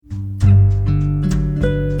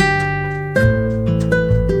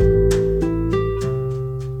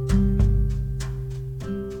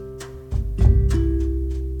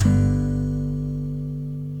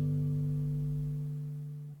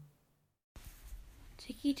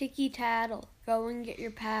Ticky ticky tattle, go and get your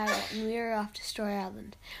paddle, and we are off to Story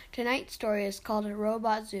Island. Tonight's story is called A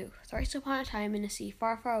Robot Zoo. Thrice upon a time in a sea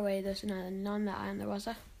far, far away, there's an island, and on that island there was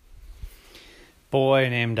a boy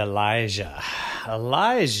named Elijah.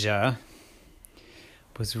 Elijah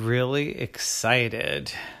was really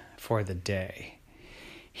excited for the day.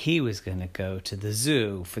 He was going to go to the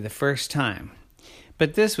zoo for the first time.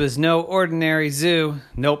 But this was no ordinary zoo.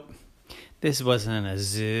 Nope. This wasn't a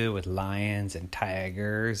zoo with lions and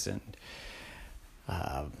tigers and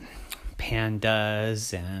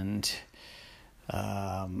pandas and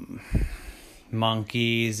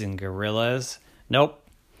monkeys and gorillas. Nope.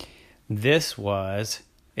 This was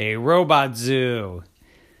a robot zoo.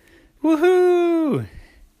 Woohoo!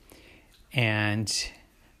 And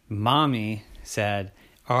Mommy said,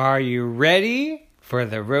 "Are you ready for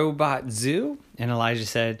the robot zoo?" And Elijah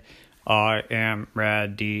said, "I am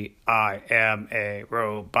ready. I am a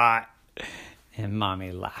robot." And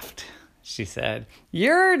Mommy laughed. She said,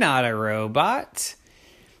 "You're not a robot.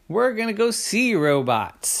 We're going to go see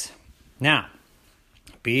robots. Now,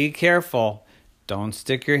 be careful. Don't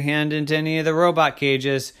stick your hand into any of the robot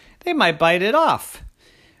cages. They might bite it off."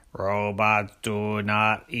 "Robots do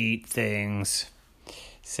not eat things,"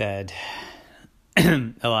 said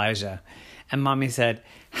Elijah. And Mommy said,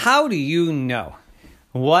 "How do you know?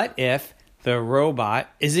 What if the robot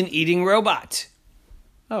is an eating robot?"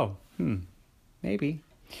 "Oh, maybe."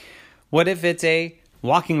 "What if it's a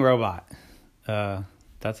walking robot?"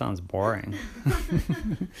 That sounds boring.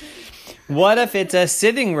 "What if it's a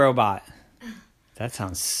sitting robot?" That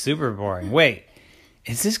sounds super boring. Wait,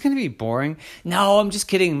 is this going to be boring? "No, I'm just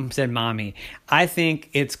kidding," said Mommy. "I think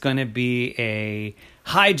it's going to be a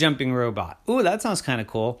high jumping robot." "Ooh, that sounds kind of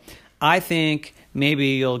cool." "I think maybe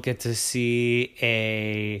you'll get to see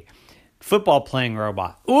a football playing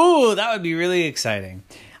robot." "Ooh, that would be really exciting."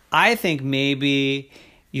 "I think maybe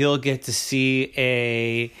you'll get to see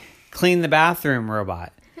a clean the bathroom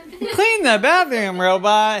robot." "Clean the bathroom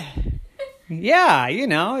robot?" "Yeah,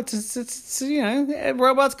 it's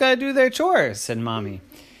robots got to do their chores," said Mommy.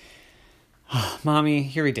 "Oh, Mommy,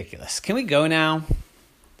 you're ridiculous. Can we go now?"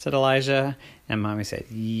 said Elijah. And Mommy said,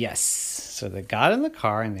 "Yes." So they got in the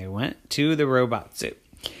car and they went to the robot zoo.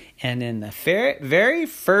 And in the very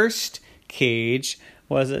first cage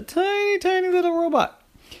was a tiny, tiny little robot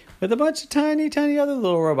with a bunch of tiny, tiny other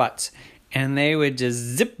little robots. And they would just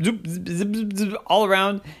zip, zoop, zip, zip, zip, zip all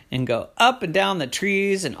around and go up and down the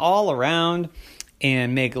trees and all around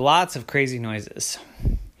and make lots of crazy noises.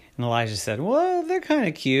 And Elijah said, "Well, they're kind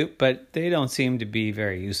of cute, but they don't seem to be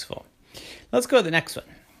very useful. Let's go to the next one."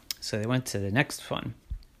 So they went to the next one.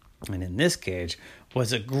 And in this cage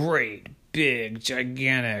was a great, big,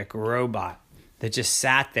 gigantic robot that just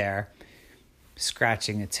sat there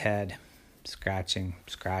scratching its head. Scratching,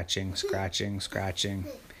 scratching, scratching, scratching.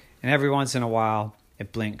 And every once in a while,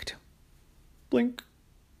 it blinked. Blink,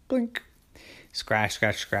 blink. Scratch,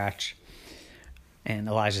 scratch, scratch. And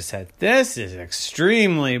Elijah said, "This is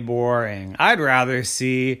extremely boring. I'd rather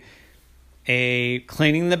see a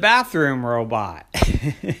cleaning the bathroom robot."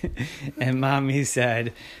 And Mommy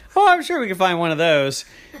said, "Oh, I'm sure we can find one of those.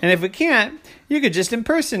 And if we can't, you could just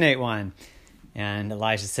impersonate one." And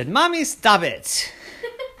Elijah said, "Mommy, stop it."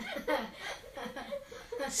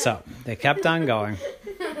 So they kept on going.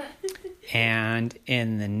 And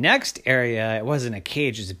in the next area, it wasn't a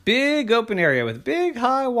cage. It was a big open area with a big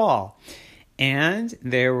high wall. And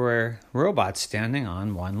there were robots standing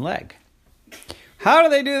on one leg. "How do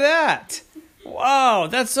they do that? Whoa,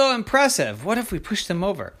 that's so impressive. What if we push them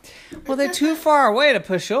over?" "Well, they're too far away to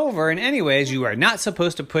push over. And anyways, you are not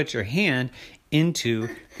supposed to put your hand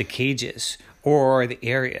into the cages or the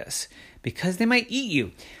areas because they might eat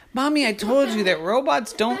you." "Mommy, I told you that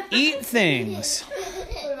robots don't eat things."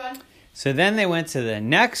 So then they went to the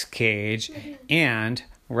next cage, and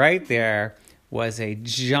right there was a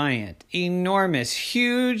giant, enormous,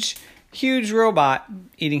 huge robot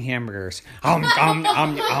eating hamburgers. And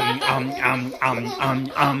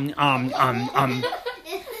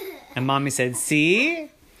Mommy said, "See?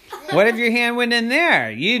 What if your hand went in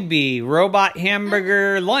there? You'd be robot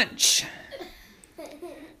hamburger lunch."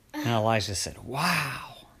 And Elijah said,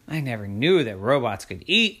 "Wow, I never knew that robots could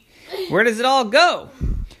eat. Where does it all go?"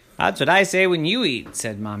 "That's what I say when you eat,"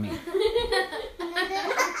 said Mommy.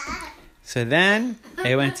 So then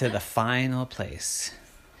they went to the final place.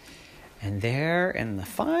 And there in the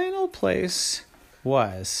final place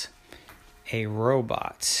was a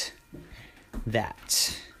robot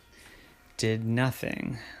that did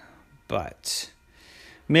nothing but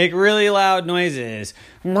make really loud noises.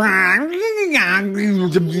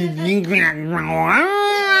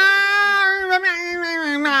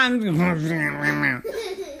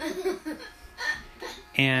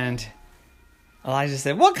 And Elijah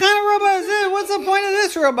said, what kind of robot is this? What's the point of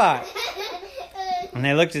this robot? And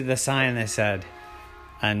they looked at the sign and they said,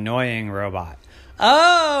 annoying robot.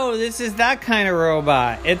 Oh, this is that kind of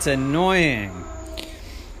robot. It's annoying.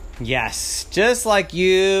 Yes, just like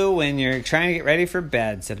you when you're trying to get ready for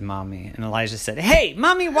bed, said Mommy. And Elijah said, hey,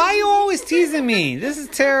 Mommy, why are you always teasing me? This is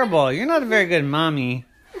terrible. You're not a very good mommy.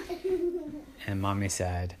 And Mommy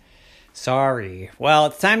said, sorry. Well,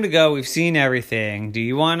 it's time to go. We've seen everything. Do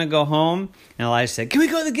you want to go home? And Elijah said, can we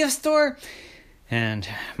go to the gift store? And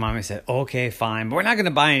Mommy said, okay, fine, but we're not going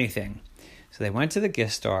to buy anything. So they went to the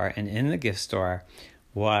gift store, and in the gift store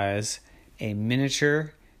was a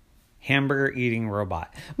miniature hamburger eating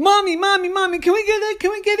robot. Mommy, can we get it?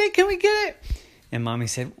 Can we get it? And Mommy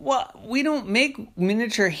said, what? We don't make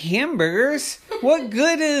miniature hamburgers. What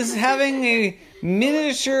good is having a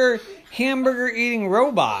miniature hamburger eating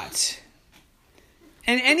robot?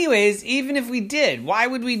 And anyways, even if we did, why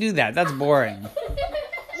would we do that? That's boring.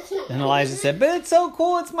 And Elijah said, but it's so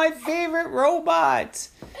cool. It's my favorite robot.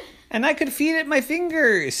 And I could feed it my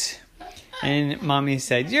fingers. And Mommy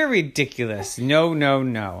said, you're ridiculous.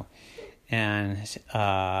 No. And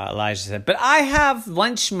Elijah said, but I have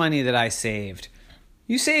lunch money that I saved.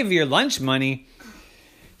 You save your lunch money?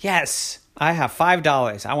 Yes, I have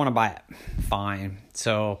 $5. I want to buy it. Fine.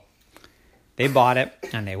 So they bought it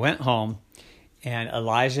and they went home. And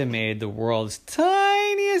Elijah made the world's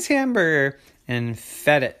tiniest hamburger and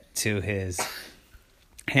fed it to his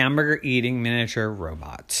hamburger eating miniature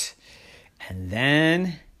robot. And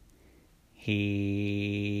then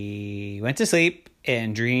he went to sleep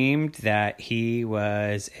and dreamed that he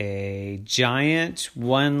was a giant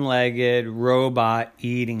one-legged robot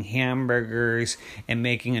eating hamburgers and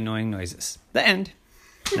making annoying noises. The end.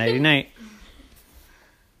 Nighty night.